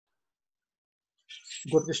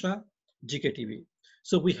Krishna, GKTV.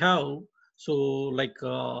 So we have like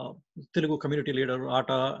Telugu community leader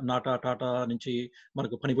Nata Tata నుంచి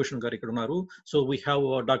మనకు పనిభూషణ్ గారు ఇక్కడ ఉన్నారు. So we have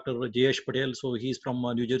Dr. Jayesh Patel. So he's from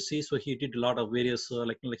New Jersey. So he did a lot of various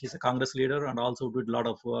like he's a Congress leader and also did a lot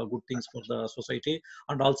of good things for the society.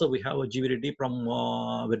 And also we have G.V. Reddy from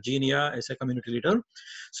Virginia as a community leader.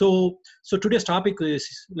 So today's topic is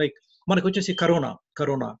like మనకు వచ్చేసి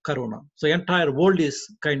corona. So entire world is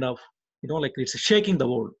kind of like it's shaking the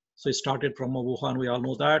world. So it started from Wuhan, we all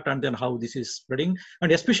know that, and then how this is spreading, and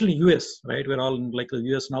especially US, right? We're all in like the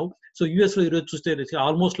US now. So US is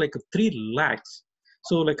almost like 3 lakhs.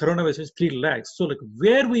 So like coronavirus is 3 lakhs. So like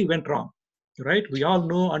where we went wrong, right? We all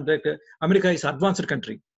know, and like America is advanced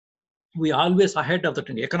country. We always ahead of the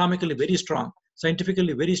trend, economically very strong,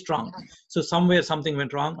 scientifically very strong. So somewhere something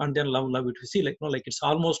went wrong, and then love it. We see like like it's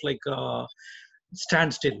almost like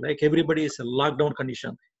standstill, like everybody is a lockdown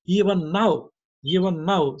condition. Even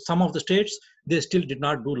now some of the states, they still did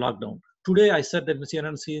not do lockdown. Today I said that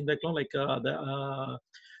CNN seeing like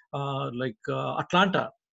Atlanta,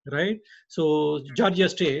 right? So Georgia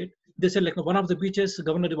state, they said like one of the beaches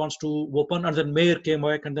governor wants to open, and then mayor came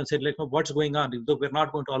back and then said like what's going on, we're not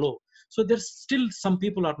going to allow. So there's still some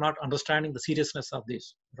people are not understanding the seriousness of this,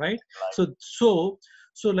 right? So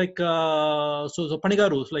like so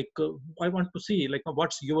Panigaru, like I want to see like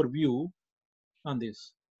what's your view on this.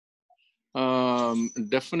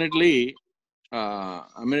 Definitely,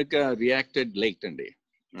 America reacted late, and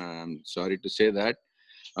I'm sorry to say that.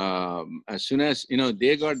 As soon as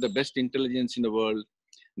they got the best intelligence in the world,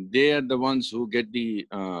 they are the ones who get the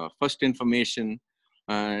first information,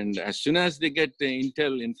 and as soon as they get the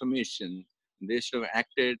intel information, they should have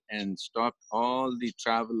acted and stopped all the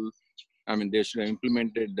travel. I mean, they should have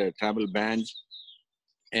implemented the travel bans,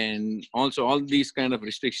 and also all these kind of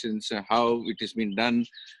restrictions, how it has been done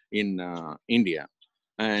in India.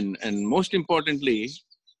 And most importantly,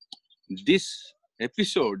 this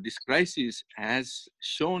episode, this crisis has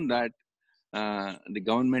shown that the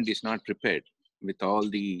government is not prepared with all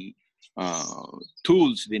the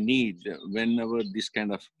tools they need whenever this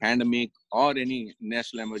kind of pandemic or any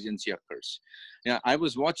national emergency occurs. Yeah, I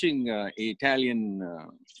was watching Italian,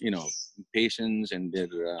 patients and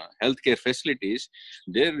their healthcare facilities.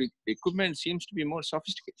 Their equipment seems to be more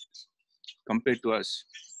sophisticated compared to us,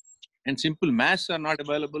 and simple masks are not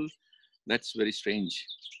available. That's very strange.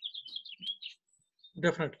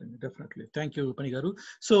 Definitely. Thank you, Panigaru.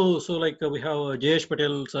 So like we have Jayesh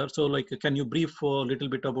Patel, sir. So like, can you brief a little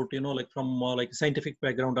bit about like from like scientific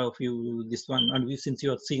background of you this one, and since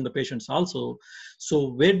you are seeing the patients also, so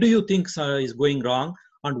where do you think is going wrong,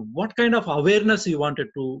 and what kind of awareness you wanted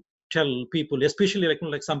to tell people, especially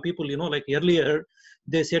like some people like earlier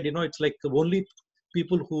they said it's like only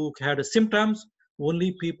people who had symptoms, only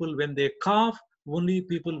people when they cough, only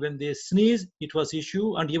people when they sneeze it was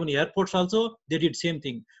issue, and even airports also they did same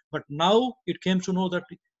thing. But now it came to know that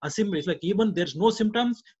it's like even there's no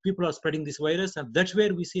symptoms, people are spreading this virus, and that's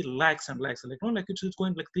where we see lakhs and lakhs, like it's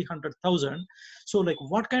going like 300,000. So like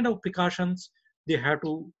what kind of precautions they have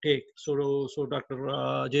to take? So Dr.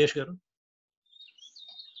 Jayesh garu.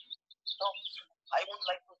 So I would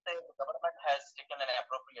like to say the government has taken an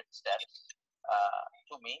appropriate steps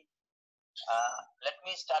to me. Let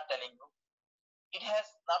me start telling you. It has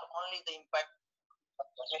not only the impact of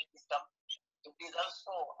the health system, it is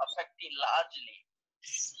also affecting largely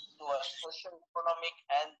to a social, economic,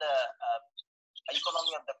 and the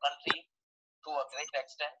economy of the country to a great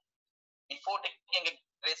extent. Before taking a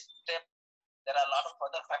great step, there are a lot of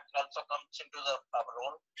other factors also comes into the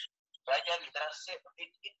role. Right now, it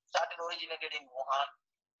started originated in Wuhan,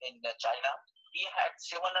 in China. We had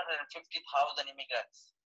 750,000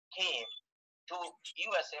 immigrants came to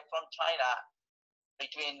USA from China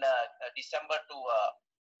between December to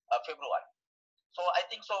February. So I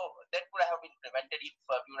think so that could have been prevented if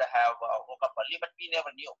we would have woke up early, but we never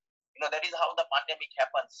knew. That is how the pandemic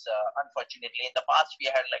happens. Unfortunately, in the past we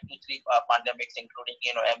had like 2-3 pandemics, including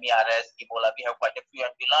MERS, Ebola. We have quite a few,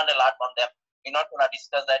 and we learned a lot from them. We're not going to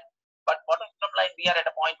discuss that. But bottom line, we are at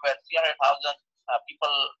a point where 300,000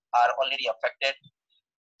 people are already affected.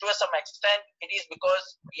 To some extent, it is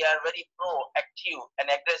because we are very proactive and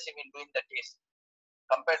aggressive in doing the test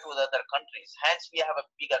compared to the other countries. Hence, we have a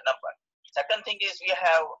bigger number. Second thing is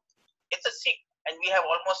it's a sick, and we have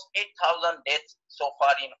almost 8,000 deaths so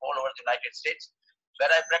far in all over the United States.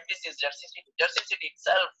 Where I practice is Jersey City. Jersey City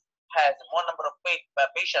itself has more number of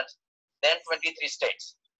patients than 23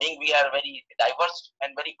 states. Being we are very diverse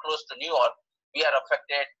and very close to New York, we are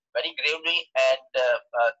affected very gravely and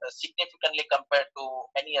significantly compared to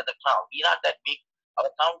any other town. We are not that big.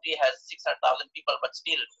 Our county has 600,000 people, but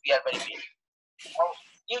still we are very big. Now,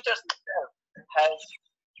 New Jersey itself has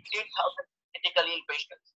 8,000 critically ill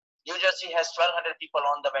patients. New Jersey has 1,200 people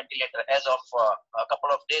on the ventilator as of a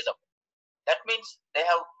couple of days ago. That means they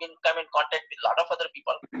have been come in contact with a lot of other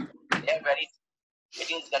people. They are very. It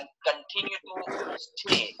is continue to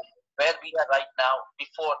stay where we are right now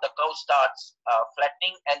before the curve starts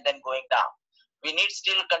flattening and then going down. We need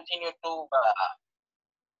still continue to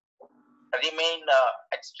remain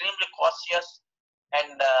extremely cautious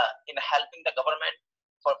and in helping the government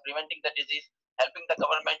for preventing the disease, helping the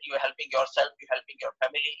government, you are helping yourself, you are helping your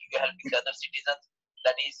family, you are helping the other citizens.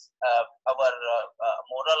 That is our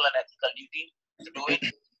moral and ethical duty to do it.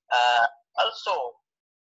 Also,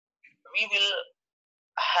 we will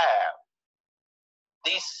have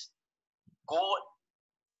this go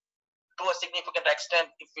to a significant extent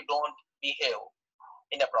if we don't behave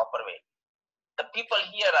in a proper way. The people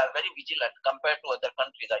here are very vigilant compared to other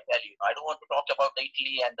countries, I tell you. I don't want to talk about the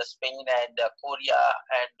Italy and the Spain and Korea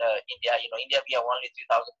and India. India, we have only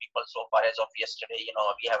 3,000 people so far as of yesterday.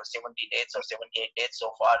 We have 70 deaths or 78 deaths so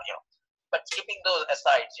far. But keeping those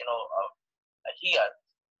aside, here,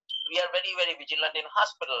 we are very, very vigilant in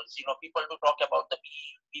hospitals. People do talk about the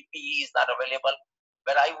PPE is not available.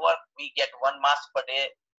 Where I work, we get one mask per day.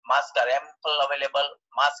 Masks are ample available.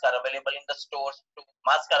 Masks are available in the stores.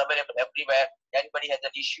 Masks are available everywhere. Anybody has an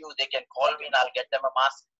issue, they can call me and I'll get them a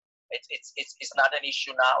mask. It's not an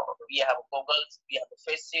issue now. We have goggles, we have a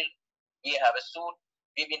face shield, we have a suit.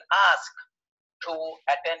 We've been asked to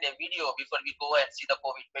attend a video before we go and see the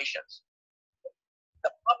COVID patients. The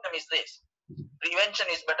problem is this: prevention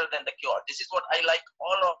is better than the cure. This is what I like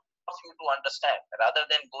all of you to understand, rather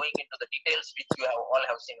than going into the details which you all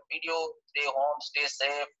have seen a video. Stay home, stay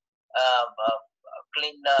safe,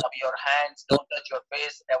 clean your hands, don't touch your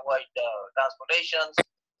face, avoid transportations,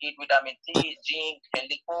 eat vitamin C, zinc,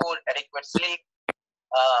 healthy food, adequate sleep,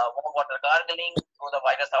 warm water gargling, throw the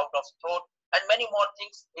virus out of throat, and many more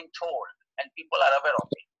things being told, and people are aware of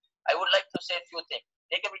it. I would like to say a few things.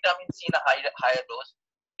 Take a vitamin C in a higher dose,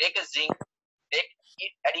 take a zinc,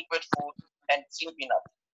 eat adequate food, and sleep enough.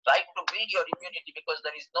 Try to build your immunity, because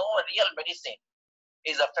there is no real medicine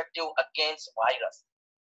is effective against virus.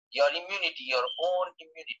 Your immunity, your own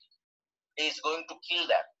immunity, is going to kill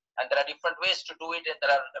them. And there are different ways to do it, and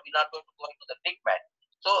we're not going to go into the treatment.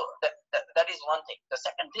 So that is one thing. The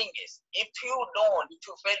second thing is, if you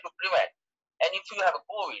fail to prevent, and if you have a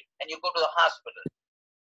COVID and you go to the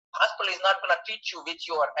hospital is not going to treat you with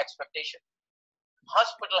your expectation.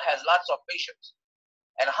 Hospital has lots of patients.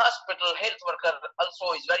 And hospital health worker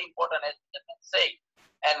also is very important, as I say.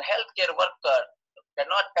 And healthcare worker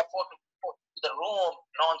cannot afford to go to the room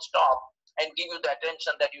non-stop and give you the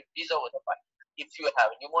attention that you deserve. If you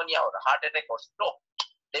have pneumonia or a heart attack or stroke,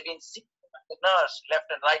 they've been sick. The nurse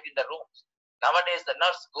left and right in the rooms. Nowadays, the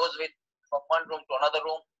nurse goes from one room to another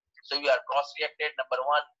room. So you are cross-reacted. Number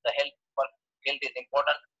one, the health is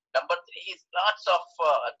important. Number three is lots of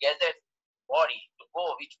gadgets body to go,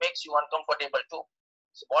 which makes you uncomfortable too.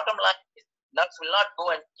 So bottom line is, nurse will not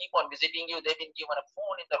go and keep on visiting you. They've been given a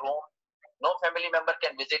phone in the room. No family member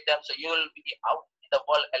can visit them. So you will be out in the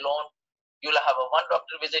world alone. You'll have one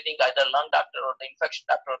doctor visiting, either lung doctor or the infection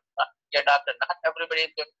doctor, your doctor. Not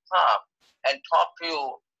everybody is going to come and talk to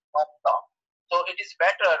you. So it is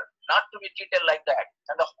better not to be treated like that.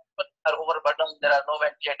 And the hospitals are overburdened. There are no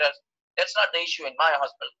ventilators. That's not the issue in my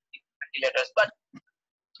hospital, ventilators. But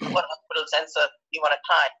our hospital sensor, even a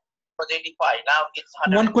time, was 85. Now it's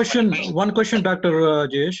 100. One question, Dr.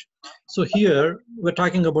 Jayesh. So here we're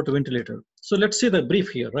talking about the ventilator. So let's see the brief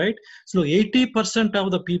here, right? So 80%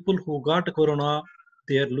 of the people who got corona,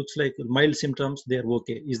 there looks like mild symptoms, they're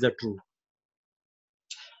okay. Is that true?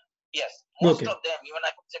 Yes, most of them, even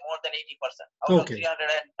I could say more than 80%. Out of 300,000,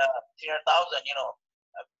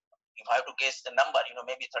 if I have to guess the number,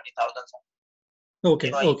 maybe 30,000. Okay.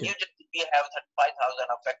 In New Jersey, we have 35,000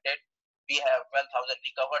 affected. We have 12,000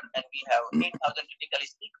 recovered, and we have 8,000 critically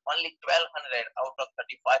sick. Only 1,200 out of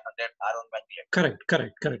 3,500 are on ventilator.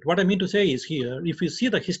 Correct. What I mean to say is here, if you see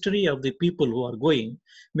the history of the people who are going,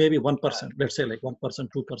 maybe 1%, let's say like 1%,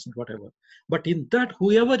 2%, whatever. But in that,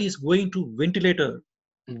 whoever is going to ventilator,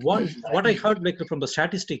 what I heard like from the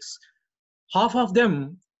statistics, half of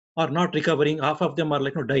them are not recovering, half of them are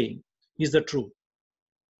like dying. Is that true?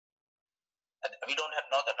 We don't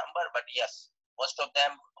know the number, but yes, most of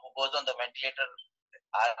them who goes on the ventilator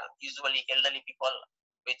are usually elderly people,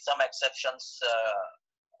 with some exceptions,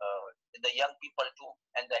 the young people too,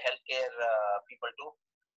 and the healthcare people too.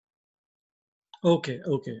 Okay.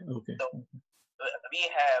 So we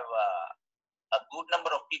have a good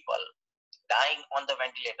number of people dying on the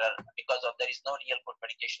ventilator because of there is no real good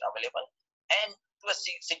medication available, And to a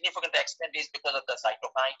significant extent is because of the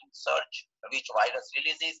cytokine surge, which virus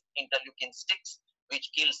releases, interleukin 6, which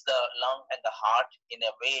kills the lung and the heart in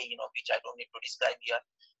a way, which I don't need to describe here.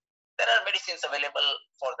 There are medicines available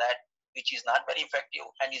for that, which is not very effective,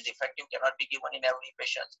 and is effective cannot be given in every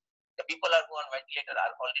patient. The people who are on ventilator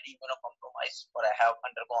are already immunocompromised, or have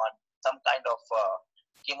undergone some kind of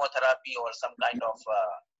chemotherapy or some kind of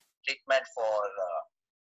treatment for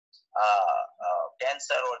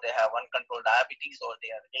cancer, or they have uncontrolled diabetes, or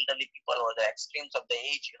they are elderly people, or the extremes of the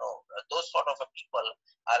age. Those sort of people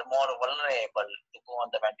are more vulnerable to go on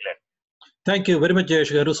the ventilator. Thank you very much,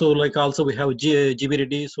 Jayesh Garu. So, like, also we have GB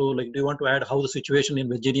Reddy. So, like, do you want to add how the situation in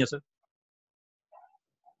Virginia, sir?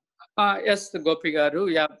 Yes, Gopi Garu.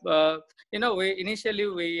 Yeah, initially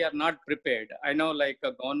we are not prepared. I know, like,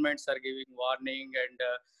 governments are giving warning,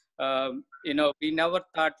 and we never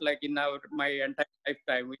thought, like, in my entire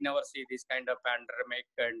lifetime, we never see this kind of pandemic,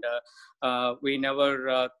 and we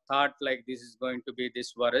never thought like this is going to be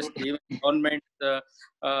this worst. Even government,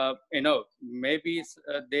 maybe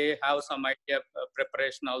they have some idea of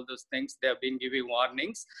preparation, all those things. They have been giving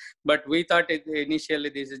warnings, but we thought initially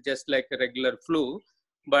this is just like a regular flu.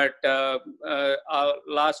 But our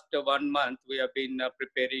last 1 month, we have been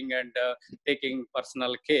preparing and taking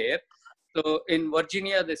personal care. So in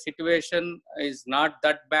Virginia, the situation is not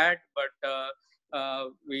that bad, but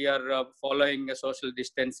we are following social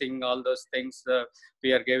distancing, all those things.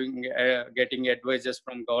 We are getting advices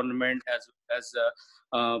from government as well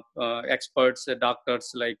as experts,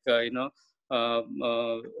 doctors, like,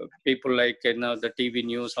 people like, the TV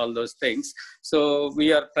news, all those things. So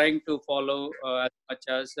we are trying to follow as much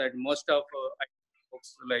as, and most of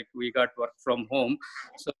folks, like, we got work from home.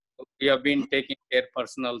 So we have been taking care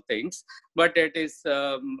personal things, but it is,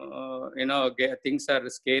 things are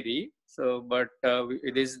scary. So, but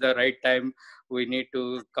it is the right time. We need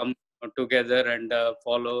to come together and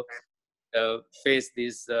follow, face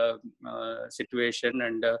this situation,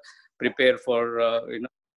 and prepare for,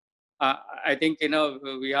 I think,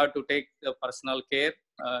 we have to take the personal care.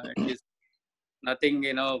 It is nothing,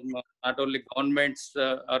 not only governments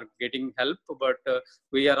are getting help, but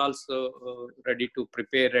we are also ready to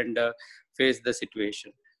prepare and face the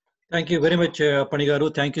situation. Thank you very much,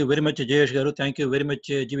 Panigaru. Thank you very much, Jayesh Garu. Thank you very much,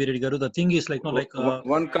 GB Reddy Garu. The thing is, like,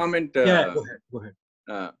 one comment. Yeah, go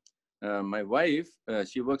ahead. My wife,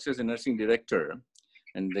 she works as a nursing director,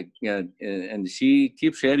 and she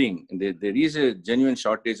keeps sharing there is a genuine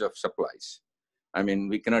shortage of supplies. I mean,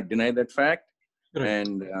 we cannot deny that fact. Right.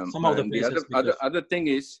 And some of the other thing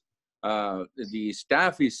is, the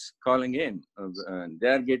staff is calling in. They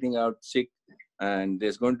are getting out sick, and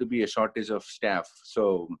there's going to be a shortage of staff.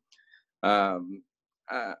 So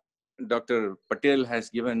Dr. Patel has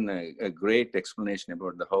given a great explanation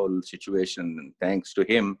about the whole situation, and thanks to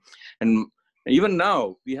him. And even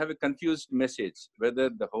now, we have a confused message whether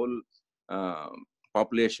the whole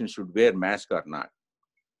population should wear mask or not.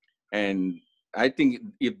 And I think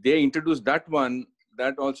if they introduced that one,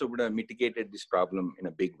 that also would have mitigated this problem in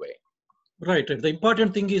a big way. Right. The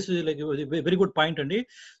important thing is, like, a very good point, Andy.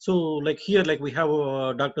 So, like, here, like, we have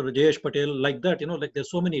Dr. Jayesh Patel, like that, like, there's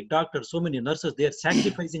so many doctors, so many nurses, they are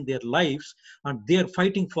sacrificing their lives, and they are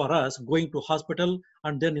fighting for us, going to hospital,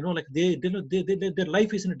 and then, like, their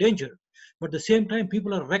life is in danger. But at the same time,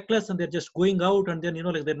 people are reckless, and they're just going out, and then,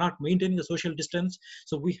 like, they're not maintaining the social distance.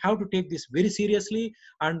 So we have to take this very seriously.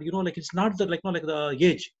 And, like, it's not that, like, like the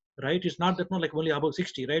age. Right, it's not that, like, only above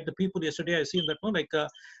 60. Right, the people yesterday I seen that, like,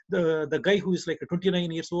 the guy who is like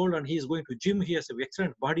 29 years old, and he is going to gym. He has an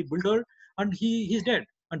excellent bodybuilder, and he's dead.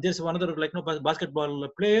 And there's another, like, basketball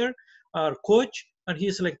player or coach, and he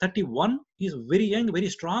is like 31. He's very young, very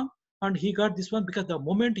strong, and he got this one because the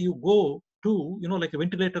moment you go to, like, a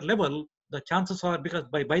ventilator level, the chances are, because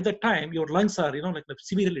by that time your lungs are, like,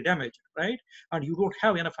 severely damaged, right, and you don't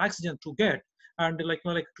have enough oxygen to get. And, like,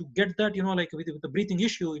 to get that, like, with the breathing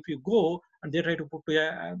issue, if you go and they try to put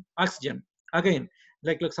oxygen again,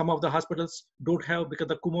 like some of the hospitals don't have, because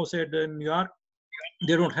the Kumo said in New York,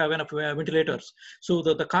 they don't have enough ventilators. So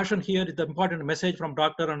the caution here is, the important message from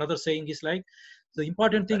doctor and others saying is, like, the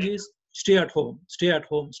important thing is stay at home, stay at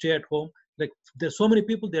home, stay at home. Like, there's so many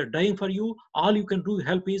people, they're dying for you. All you can do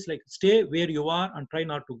help is, like, stay where you are and try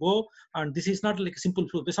not to go. And this is not like a simple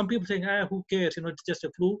flu. Some people saying, who cares, it's just a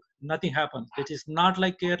flu, nothing happens. It is not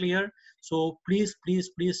like earlier. So please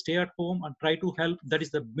stay at home and try to help. That is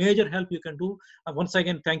the major help you can do. Once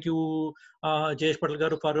again, thank you, Jayesh Patel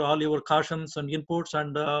Garu, for all your cautions and inputs,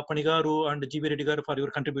 and Panigaru and GB Reddy Garu for your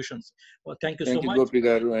contributions. Thank you so much. Thank you, Gopi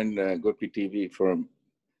Garu and Gopi TV for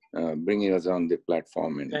bringing us on the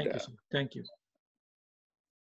platform. And thank you, sir. Thank you.